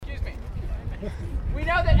We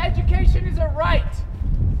know that education is a right.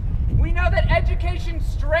 We know that education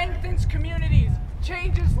strengthens communities,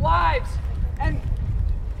 changes lives, and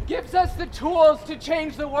gives us the tools to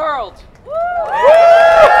change the world.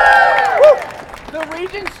 The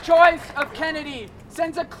Regent's choice of Kennedy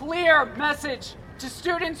sends a clear message to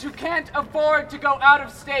students who can't afford to go out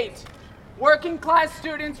of state. Working class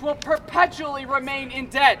students will perpetually remain in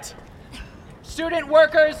debt. Student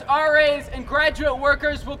workers, RAs, and graduate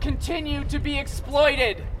workers will continue to be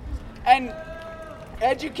exploited. And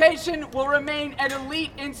education will remain an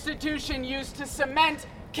elite institution used to cement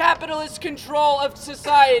capitalist control of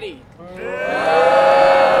society.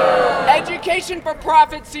 Education for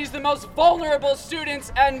profit sees the most vulnerable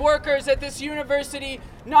students and workers at this university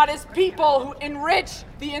not as people who enrich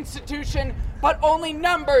the institution, but only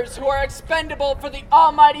numbers who are expendable for the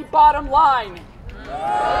almighty bottom line.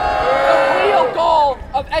 The real goal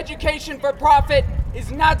of education for profit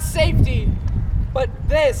is not safety, but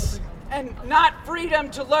this, and not freedom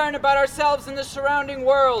to learn about ourselves and the surrounding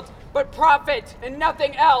world, but profit and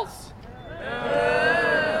nothing else.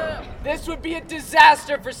 This would be a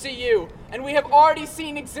disaster for CU, and we have already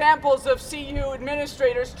seen examples of CU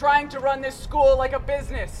administrators trying to run this school like a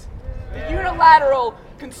business. The unilateral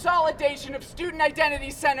consolidation of student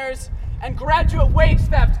identity centers and graduate wage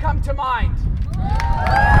theft come to mind.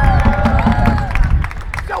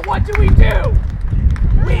 So what do?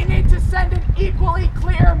 We need to send an equally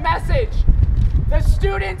clear message. The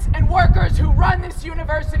students and workers who run this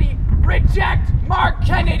university reject Mark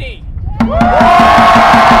Kennedy. We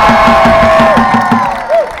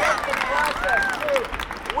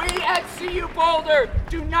at CU Boulder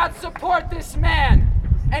do not support this man.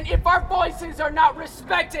 And if our voices are not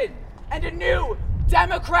respected and a new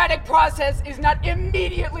democratic process is not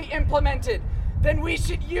immediately implemented, then we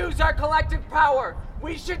should use our collective power.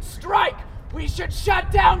 We should strike. We should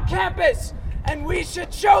shut down campus. And we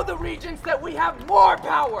should show the Regents that we have more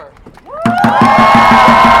power.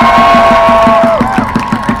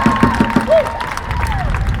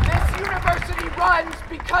 This university runs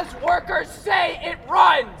because workers say it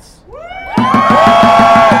runs.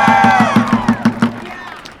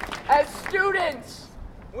 As students,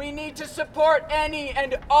 we need to support any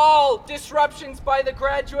and all disruptions by the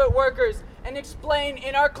graduate workers and explain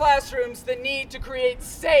in our classrooms the need to create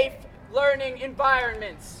safe learning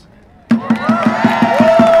environments.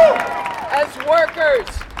 As workers,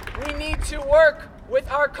 we need to work with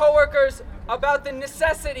our coworkers about the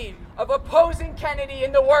necessity of opposing Kennedy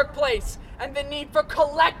in the workplace and the need for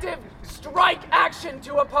collective strike action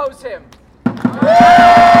to oppose him. And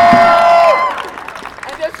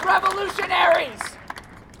as revolutionaries,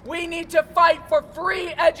 we need to fight for free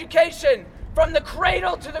education from the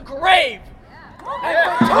cradle to the grave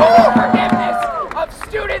and for total forgiveness of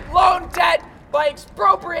student loan debt by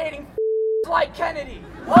expropriating like Kennedy.